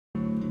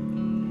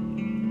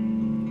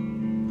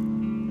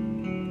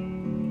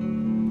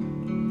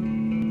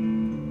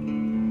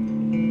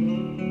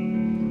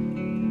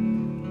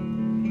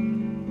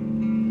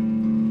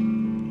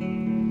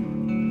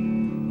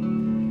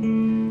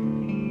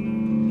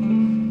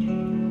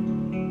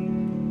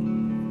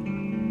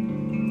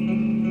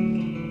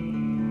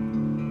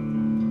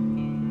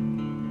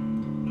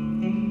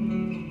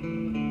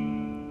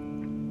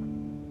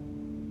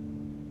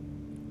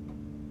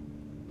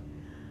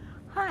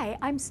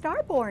I'm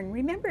Starborn.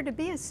 Remember, to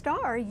be a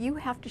star, you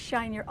have to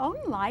shine your own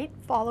light,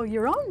 follow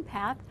your own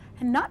path,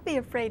 and not be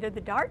afraid of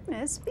the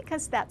darkness,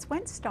 because that's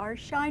when stars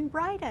shine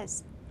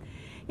brightest.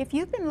 If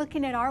you've been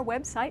looking at our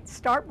website,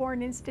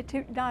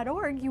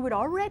 starborninstitute.org, you would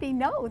already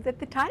know that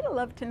the title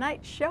of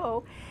tonight's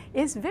show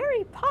is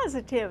very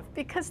positive,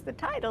 because the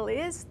title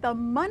is "The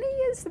Money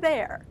is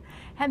There."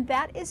 And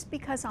that is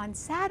because on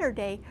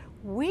Saturday,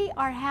 we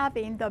are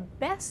having the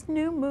best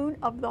new moon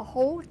of the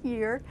whole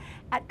year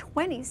at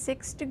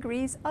 26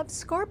 degrees of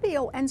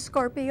Scorpio, and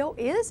Scorpio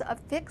is a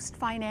fixed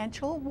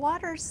financial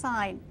water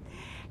sign.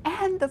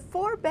 And the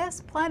 4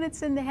 best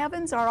planets in the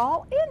heavens are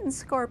all in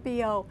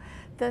Scorpio.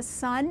 The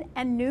sun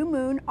and new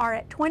moon are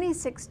at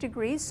 26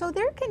 degrees, so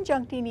they're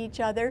conjuncting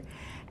each other.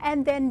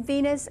 And then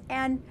Venus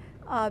and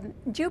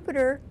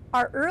Jupiter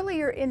are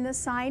earlier in the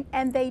sign,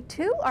 and they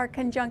too are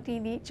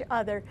conjuncting each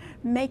other,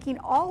 making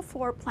all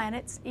 4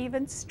 planets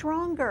even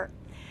stronger.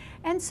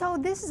 And so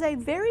this is a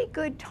very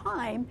good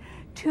time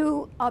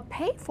to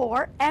pay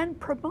for and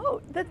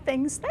promote the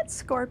things that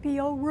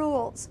Scorpio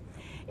rules.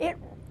 It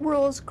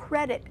rules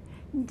credit,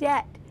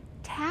 debt,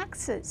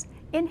 taxes,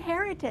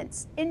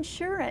 inheritance,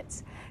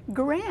 insurance,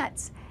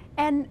 grants,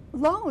 and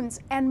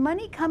loans, and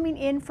money coming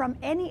in from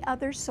any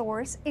other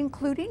source,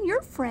 including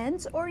your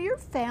friends or your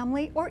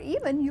family or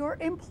even your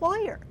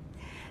employer.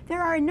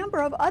 There are a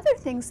number of other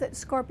things that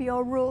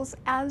Scorpio rules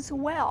as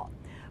well.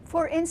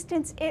 For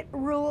instance, it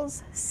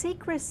rules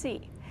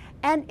secrecy,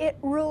 and it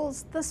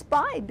rules the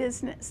spy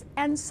business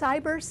and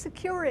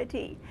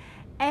cybersecurity.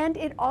 And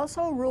it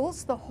also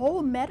rules the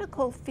whole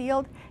medical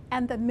field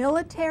and the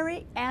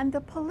military and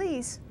the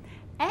police.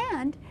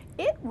 And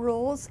it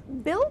rules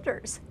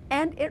builders,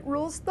 and it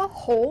rules the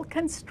whole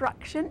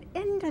construction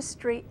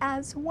industry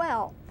as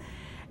well.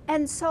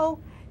 And so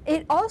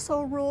it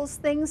also rules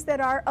things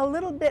that are a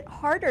little bit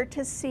harder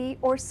to see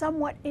or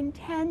somewhat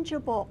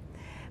intangible,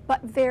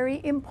 but very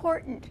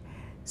important.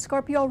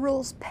 Scorpio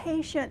rules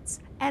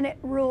patience, and it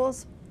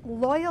rules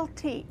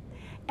loyalty,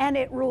 and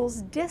it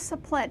rules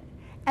discipline,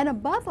 and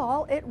above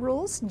all, it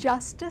rules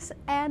justice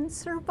and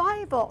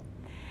survival.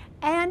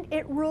 And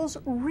it rules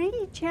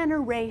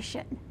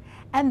regeneration.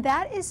 And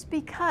that is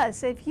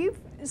because if you've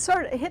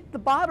sort of hit the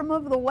bottom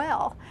of the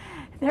well,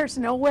 there's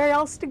nowhere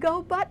else to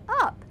go but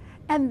up.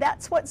 And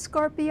that's what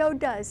Scorpio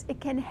does. It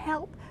can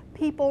help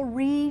people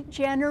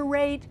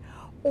regenerate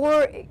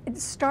or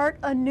start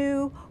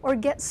anew or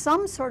get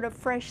some sort of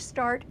fresh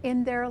start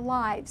in their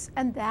lives.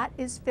 And that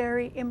is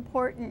very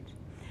important,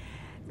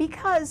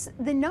 because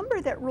the number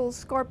that rules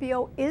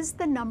Scorpio is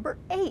the number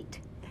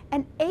 8.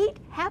 And 8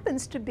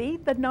 happens to be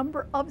the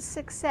number of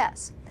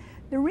success.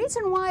 The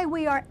reason why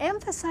we are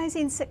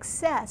emphasizing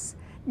success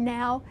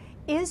now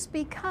is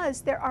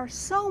because there are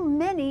so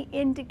many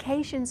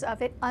indications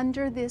of it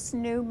under this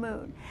new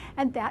moon.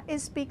 And that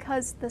is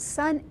because the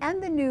sun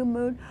and the new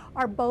moon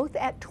are both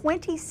at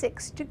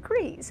 26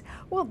 degrees.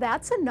 Well,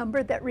 that's a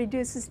number that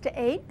reduces to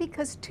 8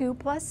 because 2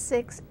 plus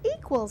 6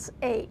 equals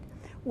 8,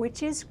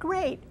 which is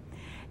great.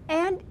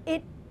 And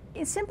it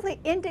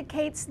simply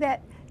indicates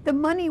that the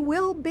money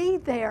will be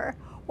there,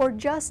 or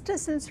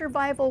justice and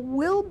survival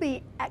will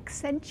be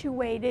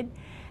accentuated,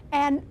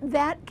 and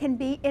that can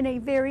be in a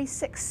very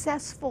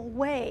successful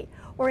way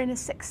or in a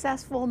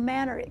successful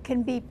manner. It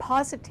can be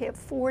positive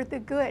for the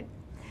good.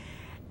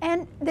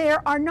 And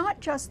there are not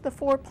just the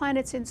 4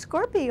 planets in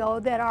Scorpio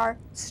that are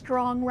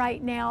strong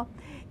right now.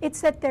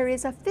 It's that there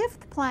is a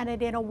 5th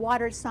planet in a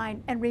water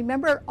sign. And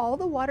remember, all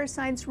the water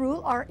signs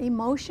rule our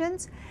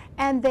emotions,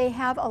 and they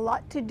have a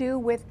lot to do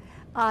with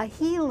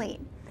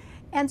healing.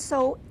 And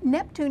so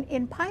Neptune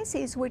in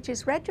Pisces, which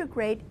is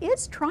retrograde,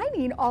 is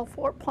trining all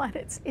 4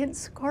 planets in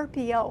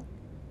Scorpio.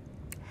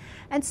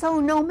 And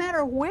so no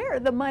matter where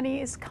the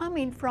money is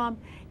coming from,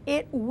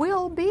 it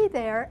will be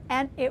there,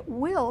 and it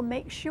will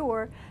make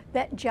sure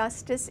that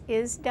justice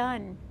is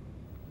done.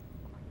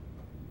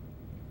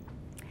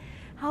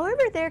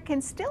 However, there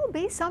can still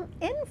be some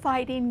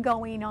infighting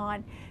going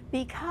on,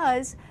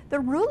 because the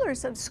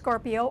rulers of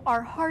Scorpio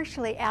are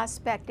harshly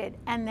aspected,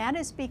 and that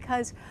is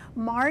because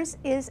Mars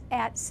is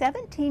at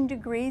 17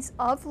 degrees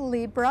of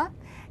Libra,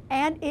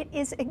 and it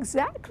is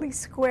exactly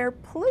square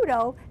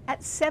Pluto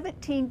at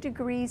 17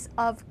 degrees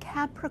of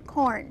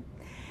Capricorn.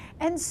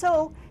 And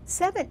so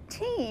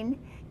 17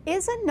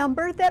 is a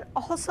number that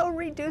also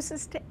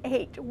reduces to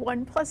 8.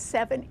 1 plus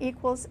 7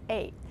 equals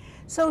 8.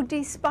 So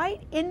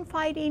despite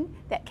infighting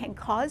that can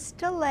cause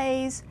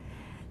delays,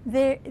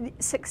 the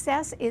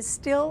success is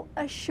still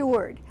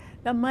assured.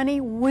 The money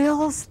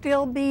will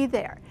still be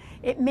there.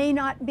 It may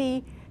not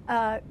be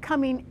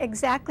coming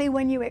exactly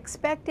when you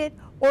expect it,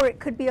 or it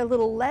could be a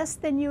little less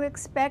than you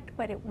expect,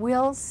 but it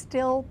will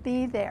still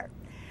be there.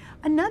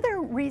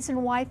 Another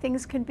reason why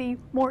things can be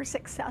more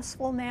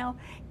successful now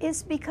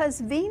is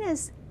because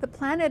Venus, the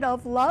planet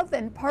of love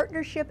and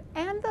partnership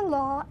and the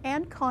law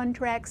and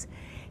contracts,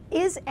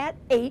 is at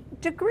 8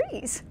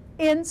 degrees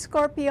in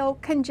Scorpio,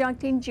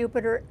 conjuncting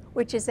Jupiter,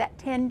 which is at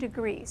 10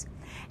 degrees.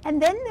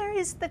 And then there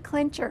is the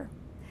clincher.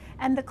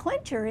 And the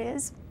clincher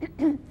is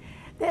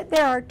that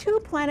there are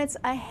two planets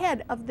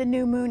ahead of the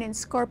new moon in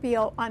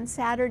Scorpio on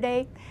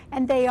Saturday,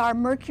 and they are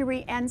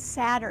Mercury and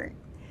Saturn.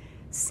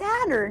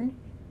 Saturn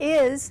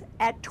is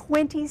at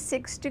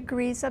 26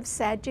 degrees of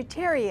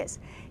Sagittarius.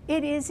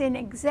 It is in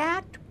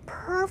exact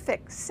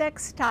perfect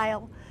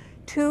sextile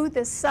to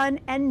the sun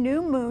and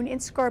new moon in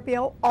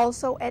Scorpio,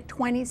 also at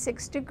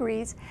 26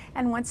 degrees.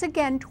 And once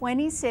again,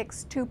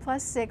 26, 2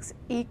 plus 6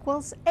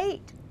 equals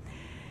 8.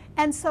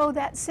 And so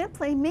that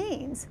simply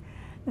means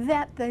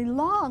that the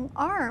long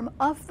arm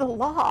of the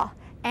law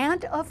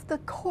and of the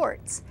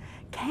courts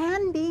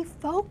can be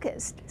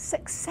focused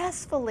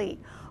successfully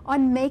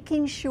on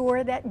making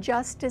sure that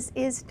justice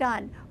is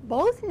done,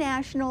 both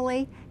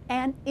nationally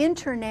and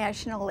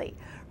internationally.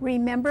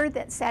 Remember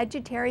that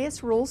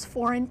Sagittarius rules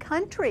foreign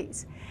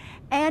countries,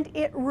 and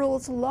it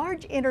rules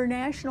large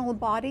international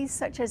bodies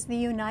such as the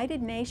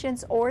United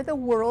Nations or the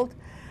World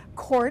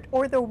Court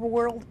or the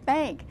World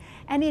Bank.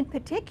 And in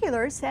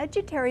particular,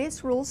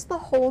 Sagittarius rules the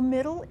whole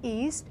Middle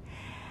East,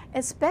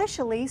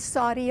 especially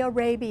Saudi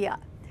Arabia.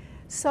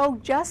 So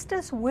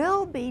justice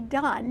will be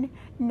done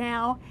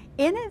now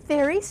in a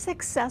very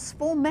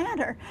successful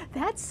manner.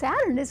 That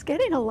Saturn is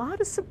getting a lot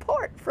of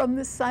support from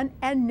the sun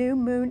and new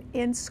moon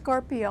in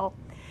Scorpio.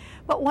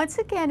 But once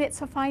again,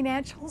 it's a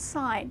financial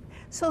sign.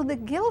 So the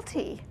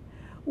guilty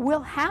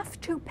will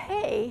have to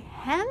pay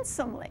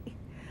handsomely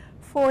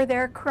for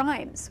their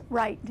crimes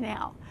right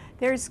now.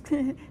 There's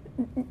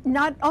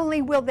not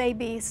only will they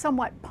be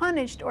somewhat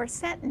punished or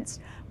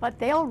sentenced, but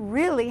they'll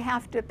really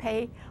have to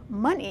pay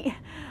money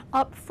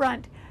up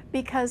front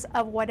because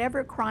of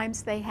whatever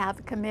crimes they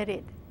have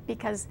committed.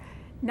 Because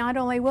not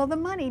only will the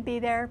money be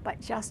there, but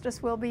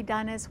justice will be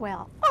done as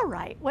well. All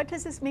right, what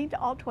does this mean to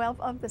all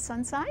 12 of the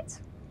sun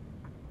signs?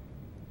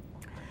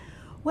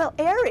 Well,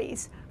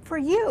 Aries, for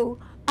you,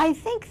 I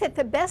think that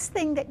the best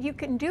thing that you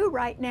can do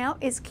right now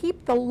is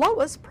keep the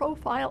lowest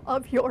profile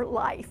of your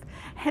life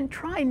and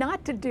try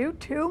not to do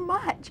too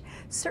much.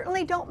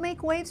 Certainly don't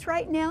make waves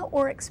right now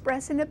or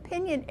express an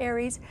opinion,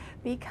 Aries,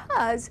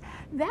 because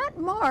that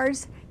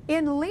Mars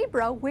in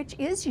Libra, which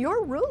is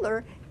your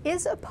ruler,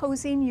 is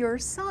opposing your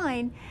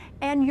sign,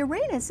 and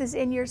Uranus is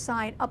in your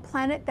sign, a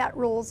planet that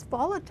rules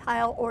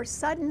volatile or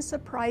sudden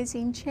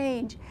surprising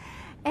change.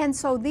 And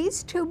so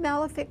these two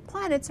malefic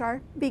planets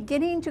are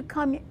beginning to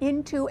come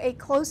into a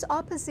close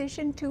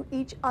opposition to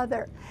each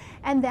other.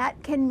 And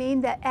that can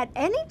mean that at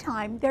any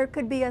time there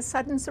could be a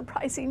sudden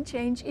surprising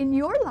change in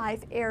your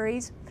life,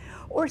 Aries,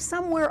 or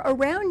somewhere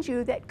around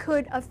you that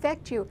could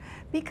affect you.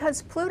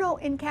 Because Pluto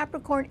in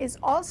Capricorn is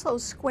also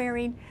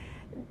squaring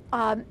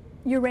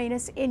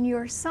Uranus in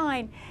your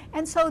sign.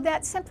 And so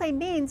that simply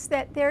means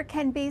that there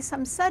can be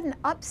some sudden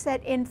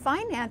upset in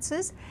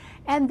finances,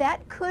 and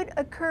that could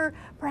occur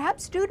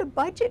perhaps due to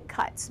budget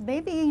cuts.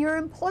 Maybe your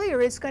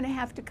employer is going to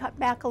have to cut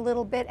back a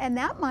little bit, and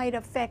that might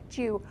affect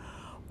you.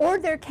 Or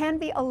there can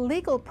be a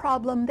legal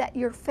problem that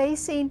you're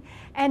facing,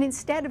 and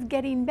instead of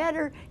getting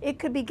better, it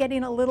could be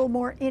getting a little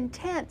more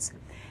intense.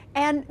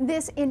 And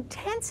this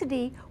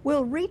intensity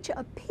will reach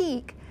a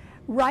peak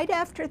right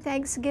after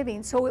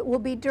Thanksgiving. So it will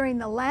be during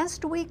the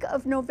last week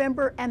of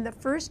November and the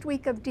first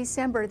week of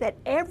December that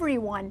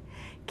everyone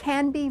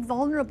can be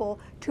vulnerable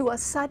to a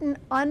sudden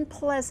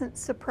unpleasant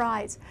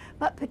surprise,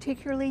 but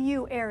particularly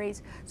you,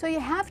 Aries. So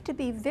you have to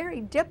be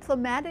very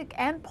diplomatic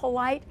and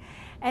polite.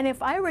 And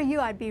if I were you,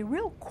 I'd be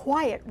real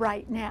quiet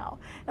right now,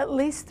 at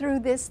least through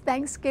this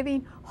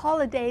Thanksgiving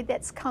holiday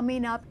that's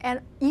coming up,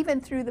 and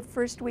even through the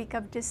first week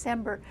of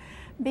December.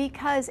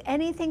 Because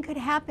anything could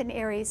happen,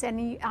 Aries,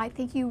 and I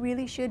think you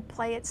really should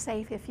play it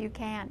safe if you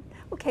can.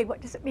 Okay, what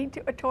does it mean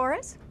to a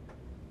Taurus?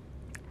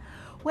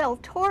 Well,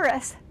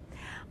 Taurus,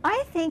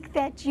 I think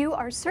that you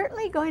are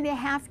certainly going to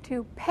have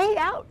to pay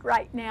out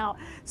right now.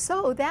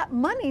 So that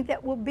money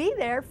that will be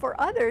there for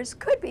others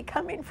could be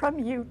coming from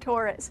you,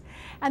 Taurus.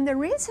 And the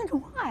reason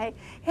why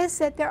is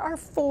that there are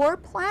 4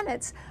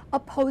 planets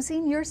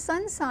opposing your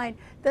sun sign.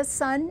 The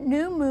sun,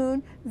 new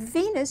moon,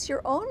 Venus,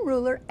 your own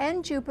ruler,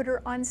 and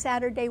Jupiter on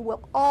Saturday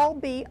will all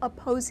be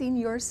opposing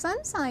your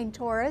sun sign,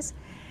 Taurus.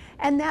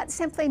 And that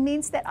simply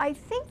means that I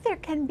think there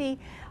can be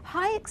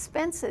high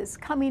expenses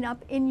coming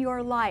up in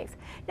your life.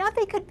 Now,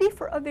 they could be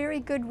for a very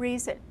good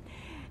reason.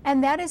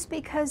 And that is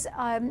because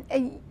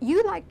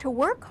you like to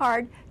work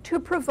hard to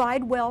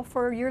provide well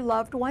for your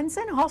loved ones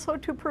and also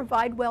to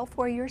provide well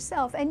for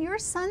yourself. And your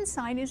sun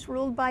sign is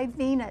ruled by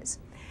Venus.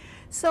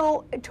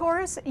 So,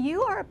 Taurus,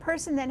 you are a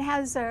person that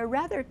has a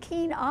rather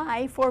keen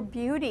eye for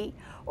beauty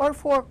or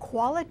for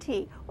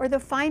quality or the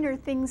finer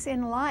things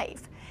in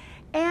life.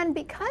 And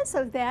because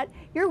of that,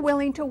 you're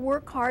willing to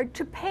work hard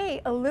to pay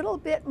a little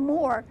bit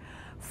more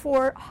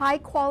for high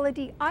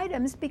quality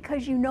items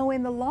because you know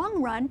in the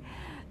long run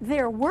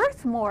they're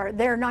worth more.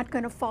 They're not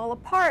going to fall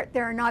apart.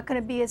 There are not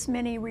going to be as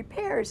many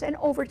repairs. And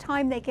over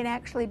time they can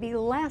actually be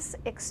less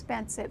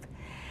expensive.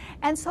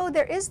 And so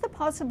there is the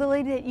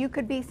possibility that you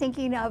could be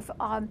thinking of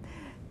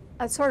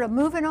sort of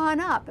moving on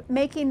up,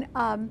 making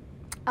a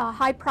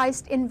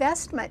high-priced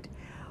investment.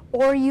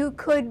 Or you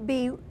could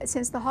be,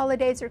 since the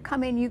holidays are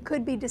coming, you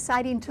could be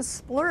deciding to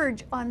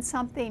splurge on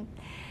something.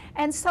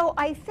 And so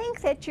I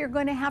think that you're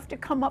going to have to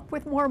come up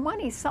with more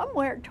money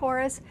somewhere,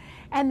 Taurus,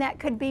 and that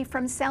could be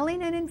from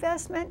selling an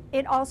investment.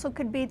 It also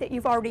could be that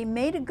you've already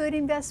made a good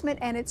investment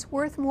and it's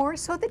worth more,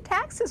 so the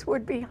taxes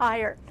would be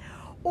higher.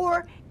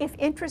 Or if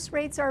interest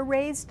rates are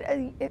raised,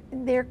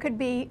 there could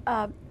be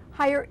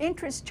higher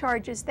interest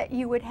charges that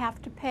you would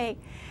have to pay.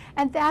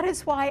 And that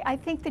is why I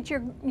think that you're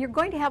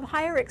going to have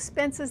higher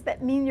expenses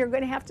that mean you're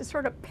going to have to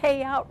sort of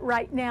pay out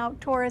right now,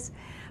 Taurus.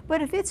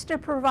 But if it's to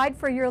provide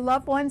for your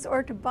loved ones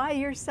or to buy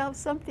yourself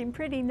something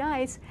pretty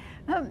nice,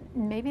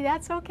 maybe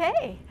that's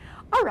okay.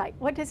 All right,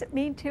 what does it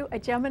mean to a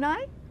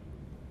Gemini?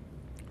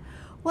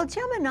 Well,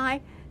 Gemini,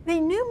 the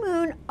new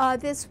moon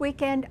this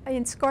weekend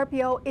in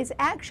Scorpio is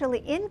actually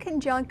in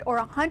conjunct or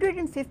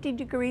 150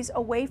 degrees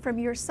away from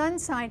your sun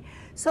sign.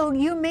 So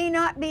you may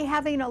not be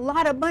having a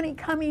lot of money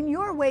coming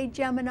your way,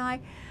 Gemini,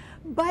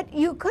 but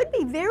you could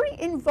be very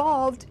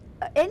involved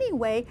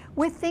anyway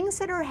with things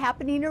that are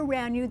happening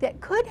around you that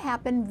could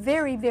happen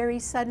very, very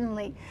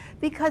suddenly,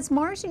 because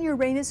Mars and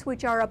Uranus,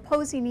 which are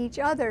opposing each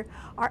other,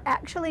 are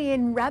actually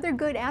in rather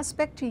good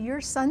aspect to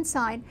your sun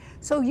sign.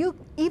 So you,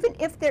 even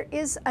if there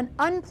is an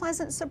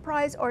unpleasant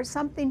surprise or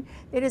something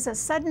that is a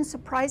sudden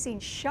surprising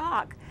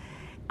shock,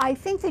 I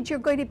think that you're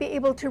going to be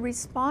able to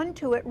respond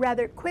to it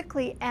rather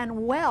quickly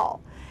and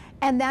well.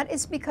 And that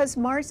is because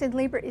Mars in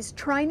Libra is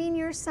trining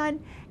your sun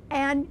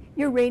and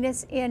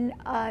Uranus in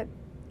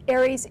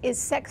Aries is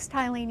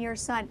sextiling your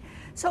sun.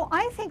 So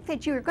I think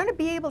that you're going to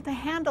be able to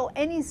handle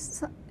any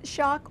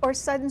shock or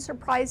sudden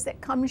surprise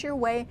that comes your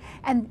way,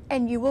 and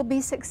you will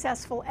be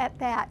successful at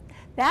that.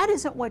 That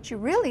isn't what you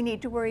really need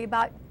to worry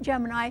about,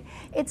 Gemini.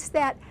 It's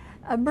that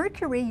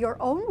Mercury,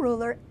 your own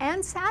ruler,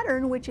 and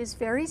Saturn, which is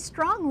very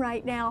strong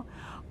right now,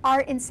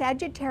 are in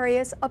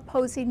Sagittarius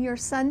opposing your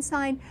sun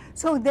sign.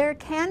 So there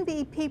can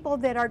be people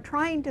that are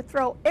trying to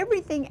throw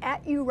everything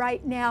at you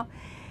right now,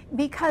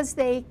 because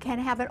they can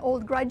have an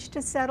old grudge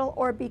to settle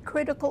or be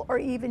critical or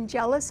even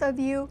jealous of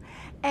you.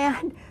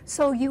 And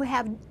so you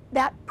have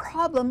that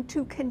problem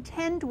to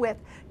contend with,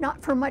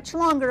 not for much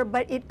longer,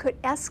 but it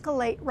could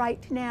escalate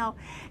right now.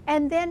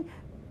 And then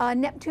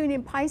Neptune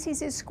in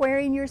Pisces is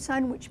squaring your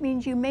sun, which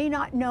means you may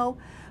not know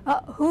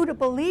who to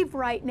believe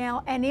right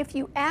now. And if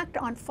you act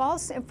on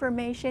false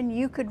information,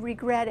 you could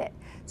regret it.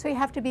 So you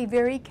have to be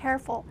very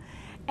careful.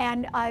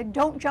 And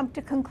don't jump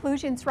to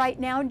conclusions right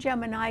now,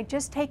 Gemini.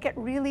 Just take it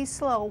really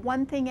slow,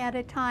 one thing at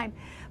a time.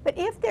 But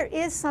if there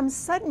is some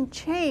sudden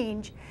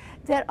change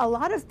that a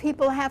lot of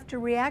people have to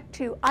react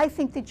to, I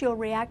think that you'll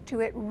react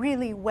to it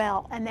really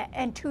well,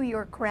 and to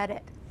your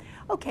credit.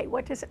 Okay,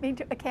 what does it mean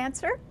to a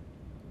Cancer?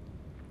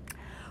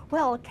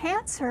 Well,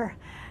 Cancer,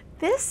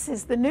 this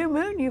is the new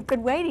moon you've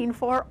been waiting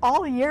for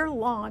all year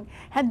long.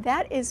 And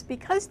that is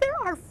because there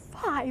are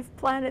 5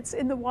 planets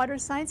in the water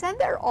signs, and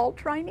they're all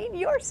trining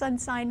your sun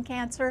sign,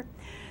 Cancer.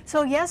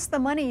 So yes, the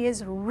money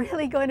is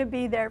really going to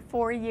be there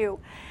for you.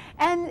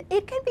 And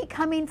it can be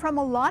coming from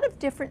a lot of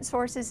different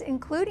sources,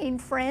 including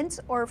friends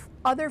or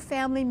other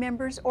family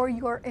members or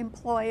your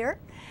employer.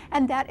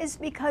 And that is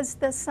because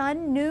the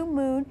sun, new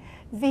moon,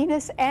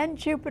 Venus, and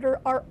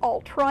Jupiter are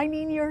all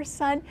trining your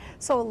sun.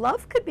 So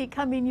love could be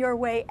coming your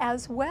way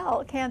as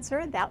well,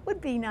 Cancer. That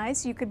would be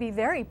nice. You could be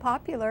very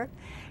popular.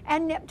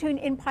 And Neptune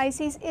in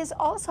Pisces is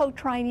also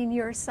trining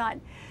your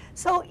sun.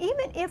 So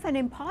even if an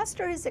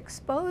imposter is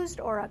exposed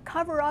or a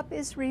cover-up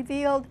is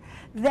revealed,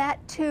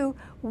 that too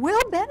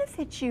will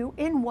benefit you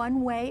in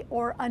one way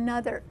or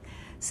another.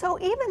 So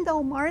even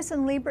though Mars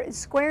in Libra is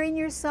squaring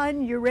your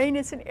sun,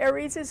 Uranus in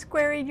Aries is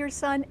squaring your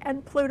sun,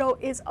 and Pluto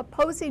is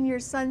opposing your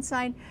sun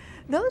sign,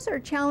 those are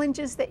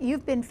challenges that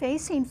you've been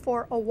facing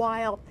for a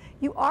while.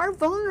 You are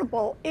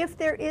vulnerable if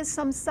there is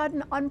some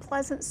sudden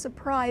unpleasant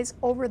surprise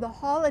over the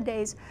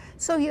holidays.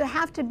 So you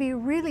have to be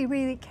really,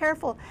 really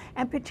careful,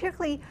 and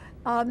particularly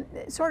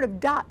sort of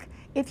duck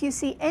if you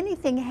see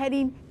anything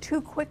heading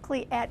too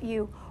quickly at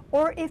you,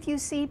 or if you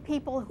see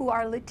people who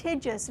are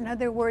litigious, in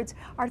other words,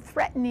 are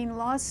threatening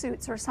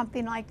lawsuits or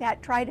something like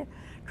that, try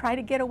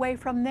to get away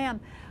from them.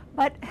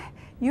 But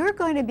you're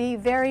going to be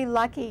very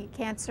lucky,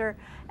 Cancer.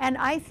 And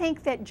I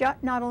think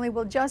that not only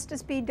will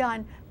justice be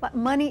done, but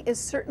money is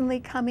certainly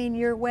coming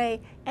your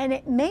way. And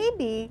it may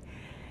be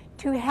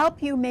to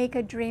help you make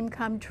a dream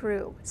come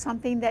true,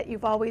 something that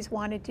you've always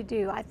wanted to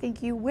do. I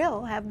think you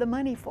will have the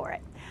money for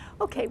it.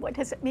 Okay, what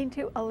does it mean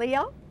to a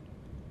Leo?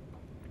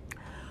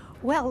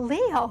 Well,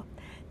 Leo,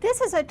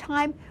 this is a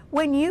time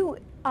when you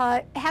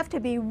have to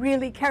be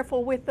really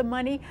careful with the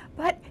money,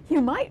 but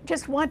you might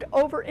just want to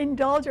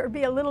overindulge or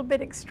be a little bit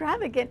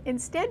extravagant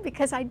instead,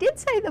 because I did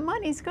say the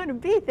money's going to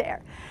be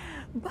there.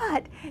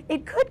 But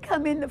it could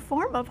come in the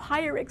form of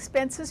higher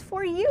expenses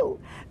for you,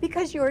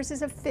 because yours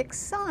is a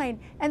fixed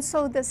sign. And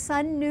so the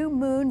sun, new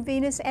moon,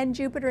 Venus, and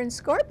Jupiter in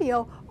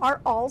Scorpio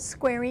are all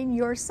squaring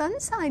your sun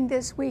sign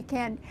this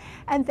weekend.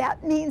 And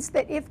that means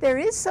that if there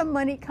is some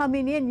money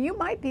coming in, you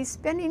might be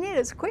spending it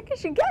as quick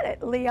as you get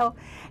it, Leo.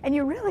 And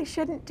you really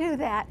shouldn't do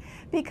that,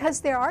 because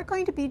there are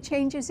going to be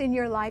changes in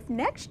your life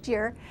next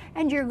year,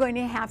 and you're going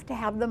to have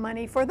the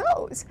money for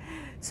those.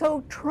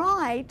 So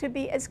try to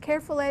be as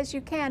careful as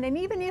you can. And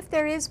even if there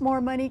there is more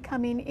money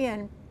coming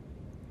in,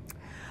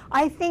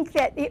 I think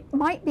that it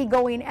might be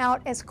going out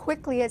as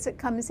quickly as it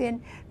comes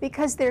in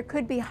because there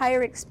could be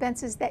higher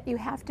expenses that you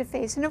have to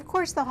face. And of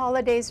course, the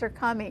holidays are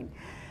coming.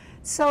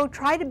 So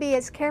try to be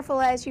as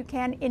careful as you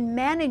can in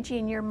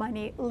managing your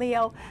money,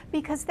 Leo,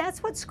 because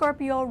that's what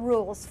Scorpio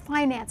rules,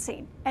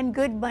 financing and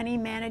good money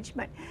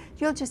management.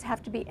 You'll just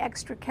have to be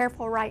extra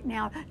careful right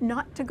now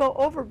not to go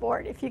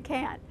overboard if you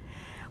can.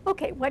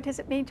 Okay, what does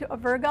it mean to a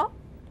Virgo?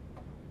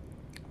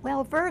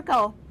 Well,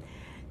 Virgo,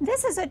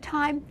 this is a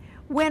time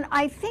when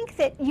I think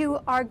that you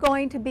are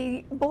going to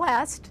be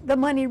blessed. The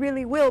money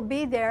really will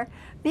be there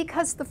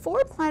because the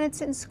 4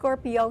 planets in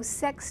Scorpio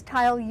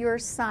sextile your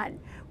sun,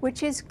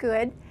 which is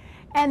good.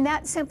 And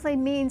that simply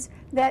means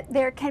that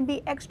there can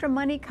be extra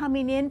money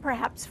coming in,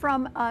 perhaps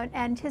from an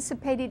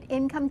anticipated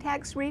income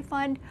tax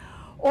refund,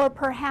 or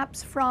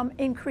perhaps from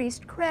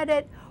increased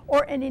credit,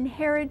 or an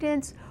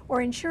inheritance,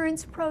 or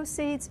insurance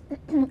proceeds,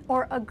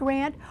 or a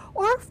grant,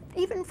 or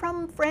even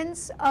from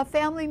friends, a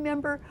family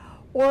member,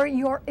 or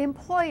your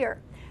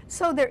employer.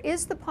 So there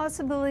is the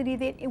possibility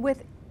that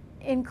with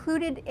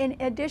included in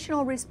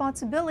additional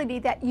responsibility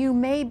that you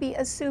may be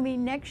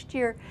assuming next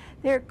year,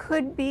 there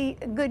could be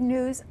good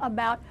news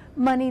about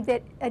money,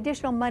 that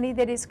additional money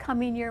that is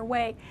coming your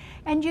way.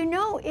 And you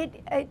know,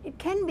 it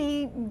can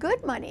be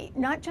good money,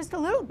 not just a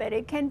little bit.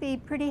 It can be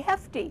pretty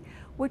hefty,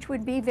 which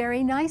would be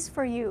very nice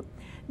for you.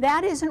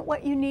 That isn't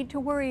what you need to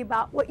worry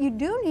about. What you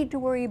do need to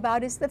worry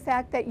about is the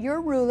fact that your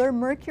ruler,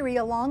 Mercury,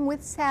 along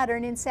with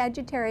Saturn in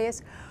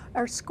Sagittarius,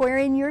 are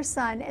squaring your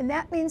sun, and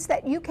that means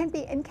that you can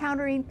be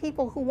encountering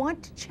people who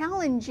want to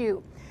challenge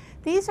you.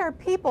 These are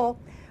people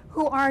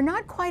who are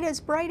not quite as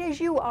bright as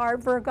you are,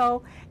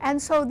 Virgo,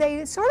 and so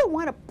they sort of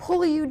want to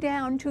pull you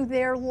down to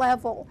their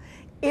level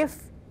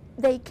if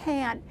they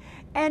can.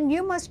 And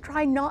you must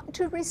try not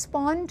to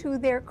respond to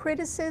their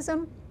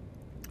criticism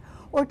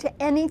or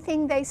to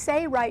anything they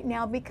say right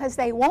now, because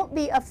they won't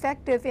be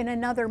effective in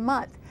another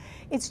month.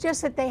 It's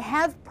just that they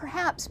have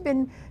perhaps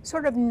been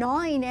sort of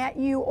gnawing at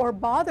you or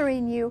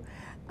bothering you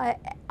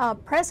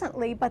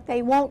presently, but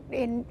they won't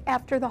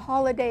after the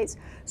holidays.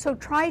 So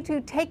try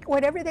to take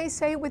whatever they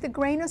say with a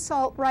grain of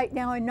salt right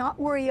now and not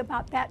worry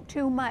about that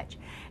too much.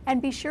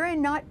 And be sure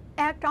and not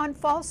act on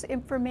false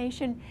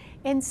information.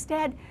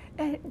 Instead,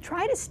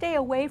 try to stay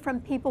away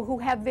from people who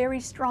have very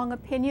strong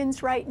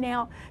opinions right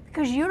now,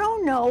 because you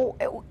don't know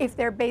if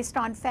they're based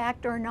on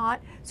fact or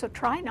not, so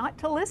try not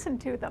to listen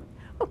to them.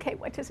 Okay,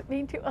 what does it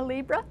mean to a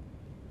Libra?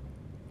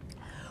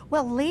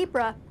 Well,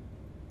 Libra,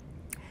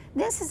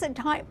 this is a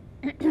time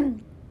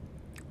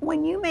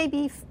when you may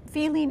be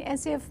feeling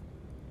as if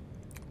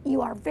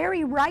you are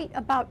very right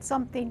about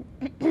something,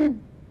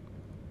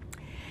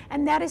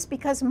 and that is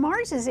because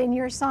Mars is in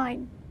your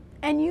sign.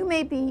 And you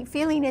may be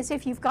feeling as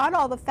if you've got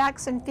all the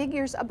facts and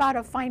figures about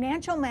a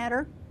financial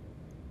matter,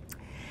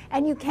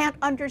 and you can't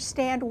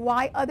understand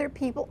why other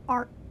people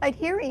aren't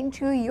adhering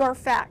to your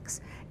facts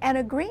and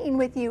agreeing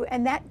with you.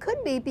 And that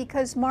could be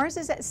because Mars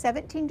is at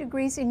 17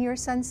 degrees in your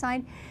sun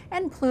sign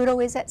and Pluto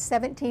is at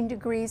 17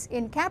 degrees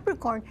in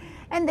Capricorn,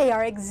 and they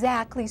are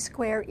exactly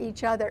square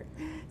each other.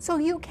 So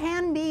you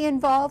can be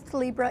involved,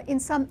 Libra, in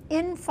some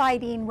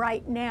infighting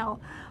right now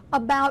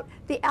about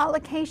the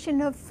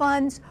allocation of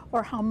funds,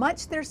 or how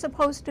much they're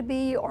supposed to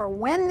be, or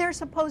when they're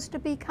supposed to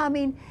be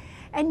coming.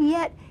 And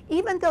yet,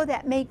 even though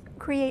that may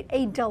create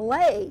a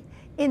delay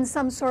in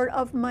some sort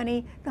of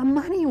money, the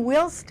money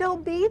will still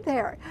be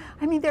there.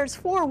 I mean, there's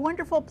 4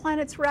 wonderful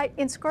planets right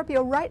in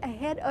Scorpio right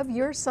ahead of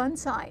your sun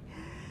sign.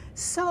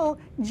 So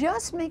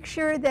just make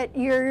sure that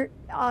you're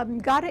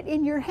got it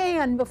in your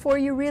hand before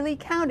you really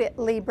count it,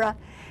 Libra.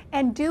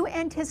 And do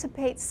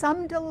anticipate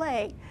some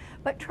delay,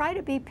 but try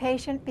to be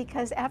patient,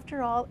 because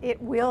after all,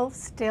 it will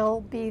still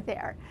be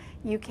there.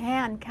 You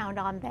can count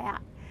on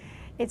that.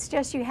 It's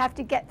just you have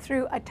to get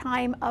through a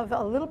time of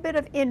a little bit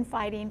of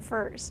infighting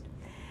first.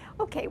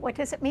 Okay, what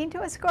does it mean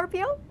to a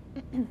Scorpio?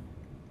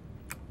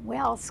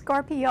 Well,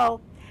 Scorpio,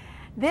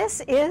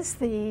 this is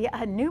the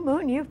new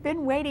moon you've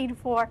been waiting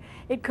for.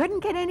 It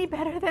couldn't get any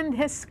better than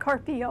this,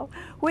 Scorpio,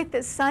 with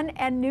the sun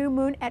and new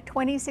moon at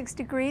 26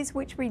 degrees,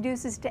 which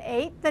reduces to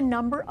 8, the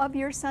number of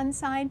your sun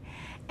sign,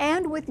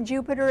 and with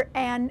Jupiter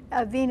and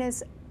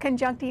Venus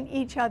conjuncting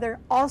each other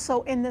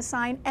also in the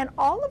sign, and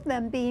all of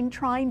them being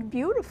trined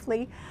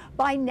beautifully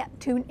by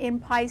Neptune in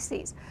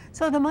Pisces.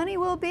 So the money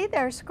will be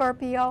there,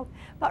 Scorpio.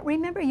 But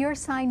remember, your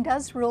sign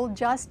does rule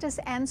justice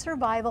and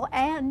survival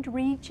and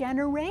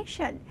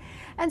regeneration.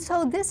 And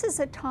so this is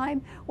a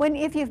time when,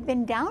 if you've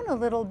been down a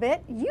little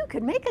bit, you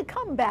could make a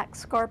comeback,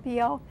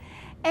 Scorpio.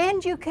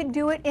 And you could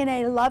do it in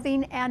a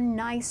loving and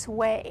nice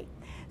way.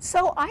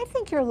 So I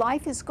think your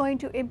life is going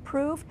to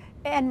improve,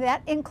 and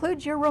that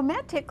includes your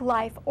romantic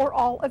life or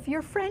all of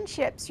your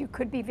friendships. You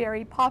could be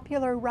very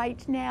popular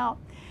right now.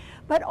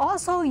 But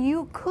also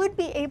you could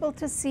be able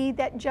to see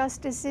that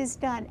justice is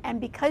done.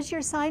 And because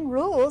your sign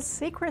rules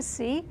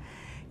secrecy,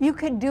 you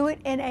could do it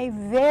in a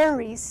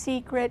very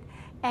secret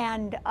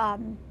and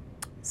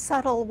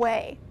subtle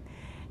way.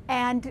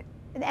 And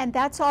And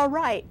that's all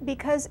right,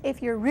 because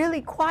if you're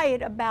really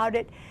quiet about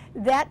it,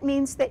 that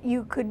means that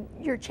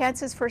your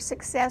chances for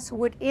success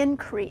would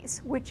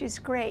increase, which is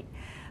great.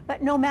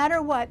 But no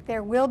matter what,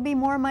 there will be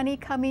more money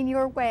coming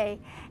your way,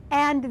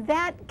 and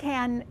that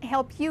can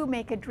help you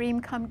make a dream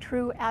come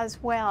true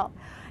as well.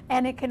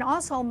 And it can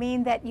also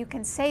mean that you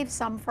can save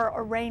some for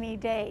a rainy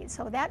day.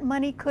 So that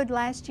money could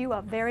last you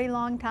a very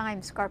long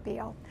time,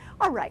 Scorpio.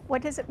 All right,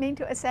 what does it mean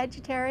to a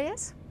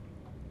Sagittarius?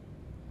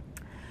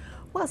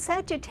 Well,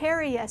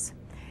 Sagittarius,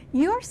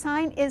 your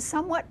sign is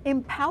somewhat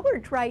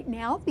empowered right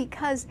now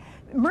because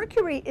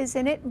Mercury is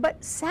in it,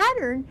 but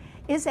Saturn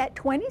is at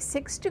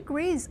 26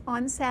 degrees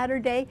on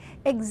Saturday,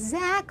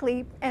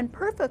 exactly and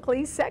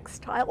perfectly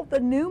sextile the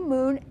new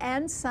moon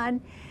and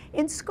sun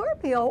in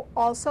Scorpio,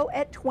 also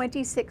at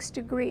 26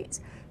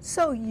 degrees.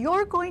 So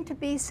you're going to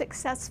be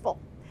successful,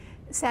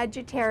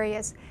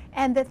 Sagittarius.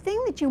 And the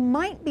thing that you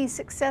might be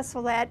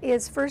successful at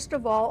is, first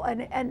of all,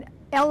 an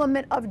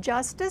element of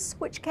justice,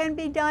 which can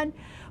be done,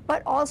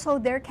 but also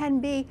there can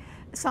be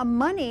some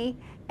money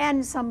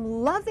and some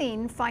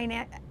loving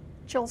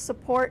financial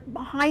support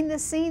behind the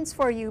scenes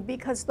for you,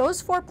 because those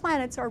 4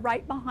 planets are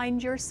right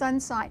behind your sun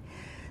sign.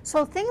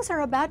 So things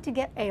are about to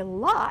get a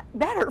lot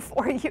better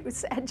for you,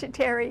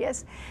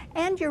 Sagittarius.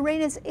 And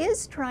Uranus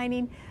is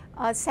trining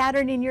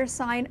Saturn in your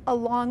sign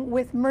along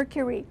with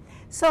Mercury.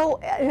 So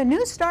a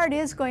new start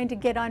is going to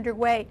get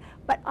underway,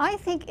 but I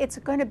think it's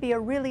going to be a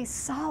really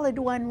solid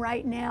one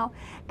right now,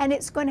 and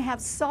it's going to have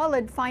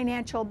solid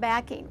financial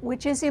backing,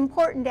 which is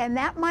important, and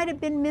that might have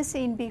been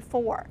missing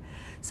before.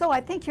 So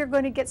I think you're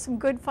going to get some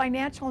good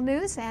financial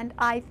news, and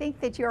I think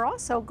that you're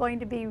also going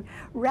to be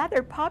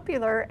rather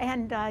popular,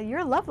 and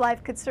your love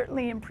life could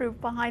certainly improve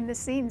behind the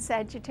scenes,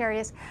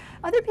 Sagittarius.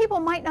 Other people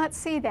might not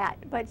see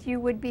that, but you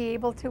would be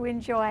able to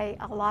enjoy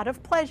a lot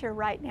of pleasure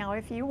right now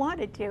if you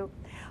wanted to.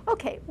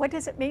 Okay, what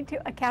does it mean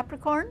to a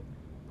Capricorn?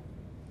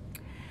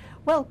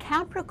 Well,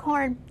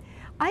 Capricorn,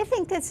 I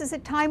think this is a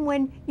time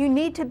when you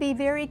need to be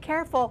very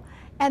careful,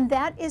 and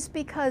that is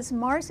because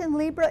Mars in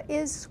Libra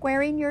is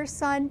squaring your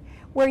sun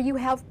where you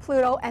have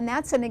Pluto, and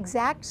that's an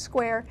exact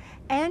square,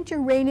 and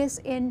Uranus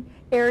in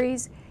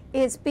Aries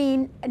is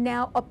being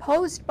now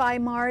opposed by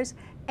Mars,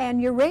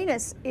 and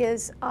Uranus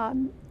is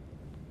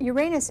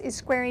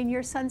squaring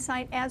your sun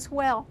sign as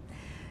well.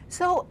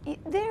 So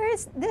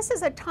this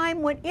is a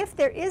time when if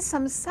there is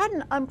some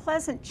sudden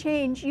unpleasant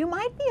change, you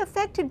might be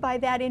affected by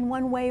that in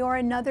one way or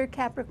another,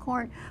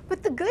 Capricorn.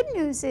 But the good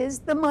news is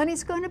the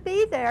money's going to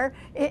be there,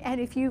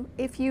 and if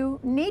you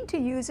need to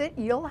use it,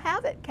 you'll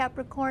have it,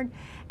 Capricorn.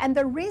 And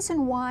the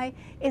reason why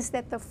is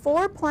that the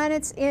 4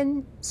 planets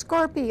in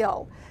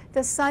Scorpio,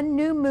 the Sun,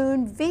 New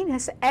Moon,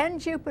 Venus, and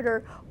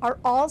Jupiter, are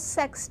all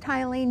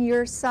sextiling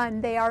your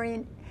sun. They are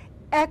in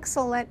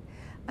excellent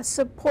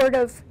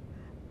supportive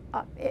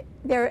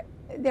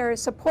they're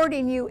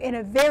supporting you in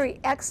a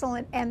very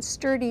excellent and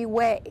sturdy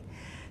way.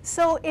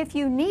 So if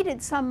you needed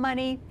some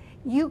money,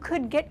 you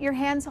could get your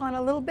hands on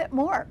a little bit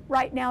more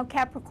right now,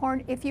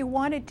 Capricorn, if you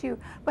wanted to.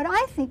 But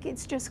I think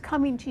it's just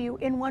coming to you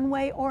in one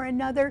way or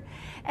another.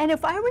 And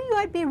if I were you,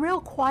 I'd be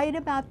real quiet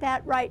about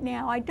that right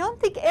now. I don't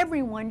think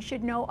everyone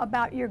should know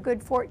about your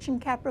good fortune,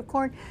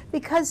 Capricorn,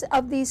 because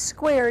of these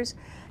squares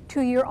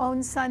to your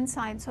own sun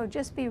sign. So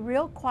just be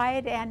real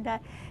quiet and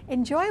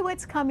enjoy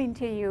what's coming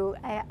to you.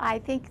 I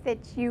think that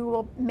you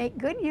will make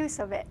good use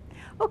of it.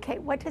 Okay,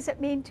 what does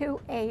it mean to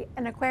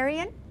an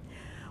Aquarian?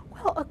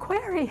 Well,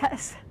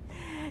 Aquarius,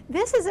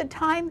 this is a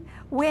time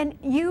when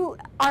you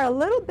are a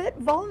little bit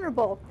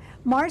vulnerable.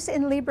 Mars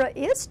in Libra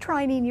is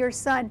trining your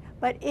sun,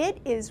 but it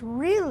is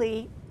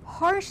really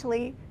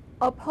harshly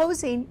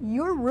opposing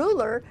your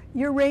ruler,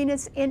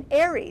 Uranus in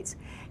Aries.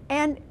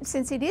 And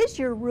since it is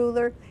your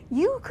ruler,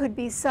 you could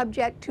be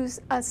subject to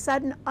a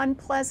sudden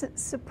unpleasant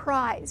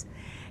surprise.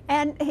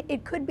 And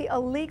it could be a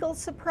legal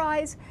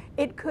surprise.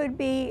 It could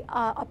be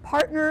a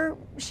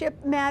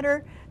partnership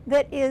matter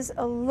that is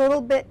a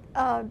little bit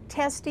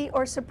testy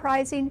or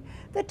surprising.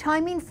 The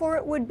timing for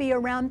it would be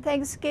around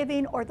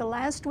Thanksgiving or the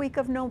last week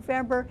of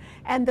November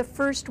and the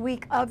first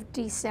week of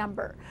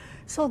December.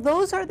 So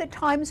those are the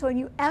times when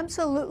you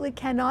absolutely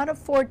cannot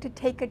afford to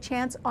take a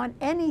chance on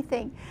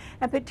anything,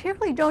 and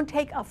particularly don't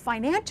take a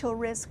financial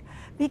risk,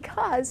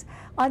 because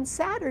on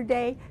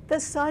Saturday, the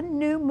Sun,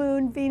 New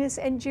Moon, Venus,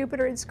 and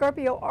Jupiter in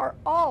Scorpio are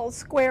all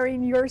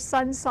squaring your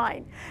sun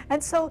sign.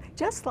 And so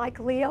just like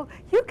Leo,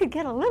 you could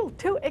get a little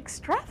too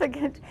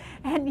extravagant,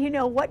 and you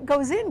know what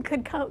goes in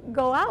could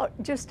go out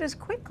just as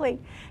quickly.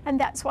 And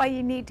that's why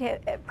you need to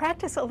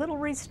practice a little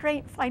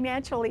restraint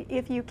financially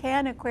if you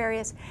can,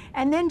 Aquarius,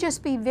 and then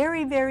just be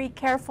very, very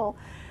careful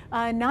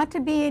not to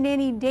be in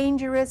any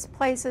dangerous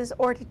places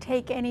or to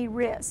take any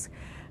risks.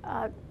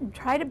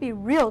 Try to be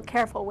real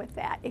careful with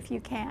that if you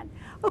can.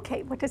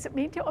 Okay, what does it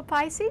mean to a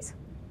Pisces?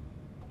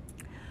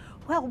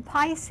 Well,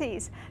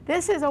 Pisces,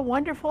 this is a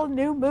wonderful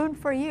new moon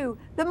for you.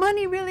 The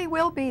money really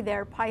will be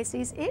there,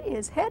 Pisces. It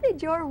is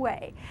headed your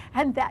way.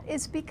 And that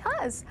is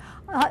because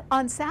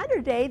on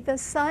Saturday, the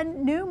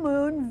Sun, New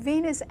Moon,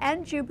 Venus,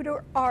 and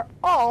Jupiter are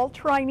all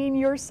trining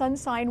your sun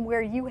sign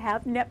where you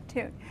have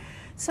Neptune.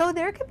 So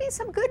there could be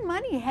some good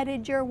money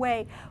headed your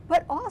way,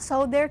 but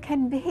also there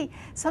can be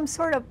some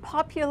sort of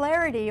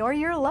popularity, or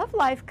your love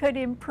life could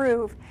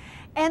improve.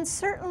 And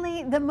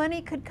certainly the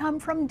money could come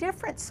from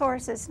different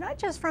sources, not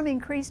just from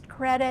increased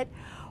credit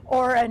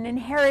or an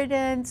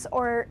inheritance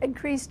or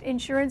increased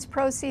insurance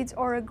proceeds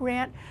or a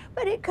grant,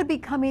 but it could be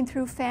coming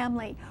through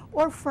family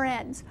or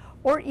friends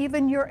or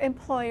even your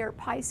employer,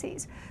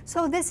 Pisces.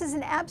 So this is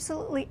an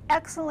absolutely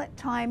excellent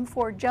time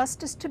for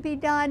justice to be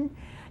done.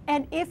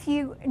 And if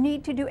you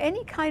need to do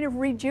any kind of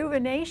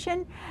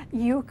rejuvenation,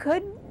 you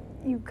could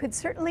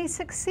certainly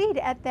succeed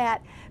at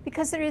that,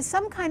 because there is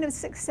some kind of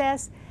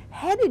success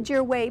headed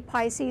your way,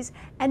 Pisces,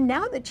 and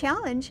now the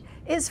challenge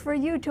is for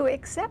you to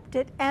accept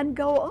it and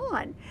go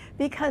on,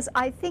 because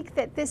I think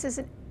that this is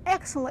an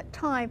excellent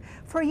time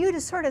for you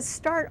to sort of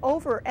start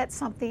over at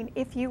something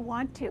if you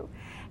want to.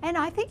 And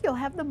I think you'll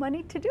have the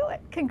money to do it.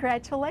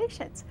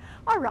 Congratulations.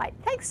 All right,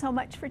 thanks so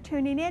much for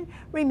tuning in.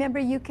 Remember,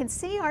 you can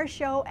see our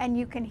show and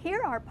you can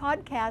hear our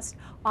podcast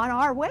on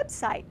our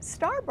website,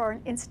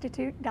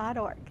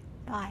 starborninstitute.org.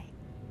 Bye.